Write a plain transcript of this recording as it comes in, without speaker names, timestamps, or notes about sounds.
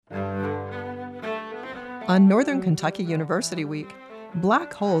On Northern Kentucky University Week,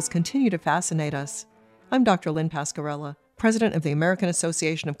 black holes continue to fascinate us. I'm Dr. Lynn Pasquarella, president of the American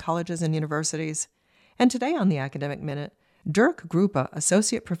Association of Colleges and Universities. And today on the Academic Minute, Dirk Grupe,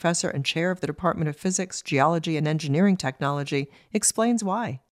 associate professor and chair of the Department of Physics, Geology, and Engineering Technology, explains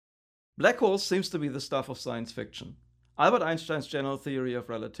why. Black holes seems to be the stuff of science fiction. Albert Einstein's general theory of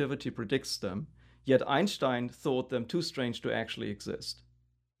relativity predicts them, yet Einstein thought them too strange to actually exist.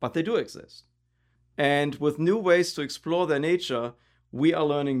 But they do exist. And with new ways to explore their nature, we are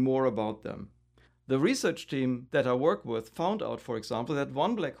learning more about them. The research team that I work with found out, for example, that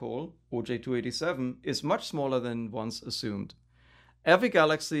one black hole, OJ287, is much smaller than once assumed. Every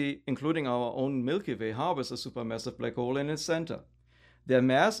galaxy, including our own Milky Way, harbors a supermassive black hole in its center. Their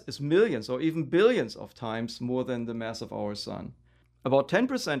mass is millions or even billions of times more than the mass of our Sun. About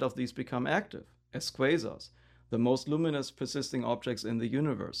 10% of these become active, as quasars, the most luminous persisting objects in the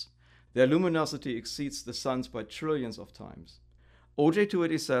universe. Their luminosity exceeds the Sun's by trillions of times.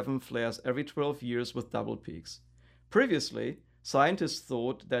 OJ287 flares every 12 years with double peaks. Previously, scientists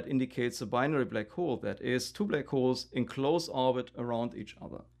thought that indicates a binary black hole, that is, two black holes in close orbit around each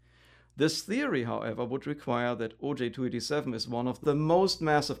other. This theory, however, would require that OJ287 is one of the most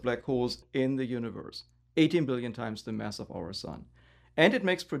massive black holes in the universe, 18 billion times the mass of our Sun. And it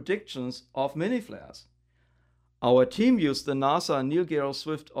makes predictions of mini-flares. Our team used the NASA Neil Gehrels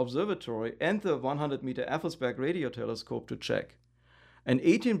Swift Observatory and the 100-meter Effelsberg radio telescope to check. An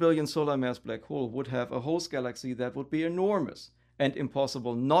 18 billion solar mass black hole would have a host galaxy that would be enormous and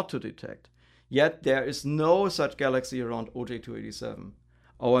impossible not to detect. Yet there is no such galaxy around OJ287.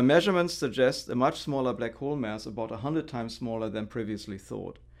 Our measurements suggest a much smaller black hole mass, about 100 times smaller than previously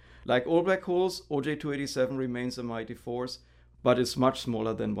thought. Like all black holes, OJ287 remains a mighty force, but is much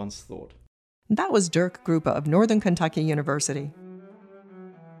smaller than once thought. That was Dirk Grupe of Northern Kentucky University.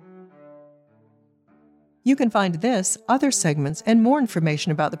 You can find this, other segments, and more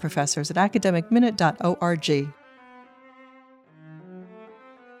information about the professors at academicminute.org.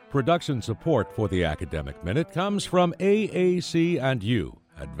 Production support for the Academic Minute comes from AAC and U,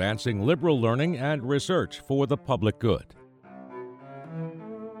 advancing liberal learning and research for the public good.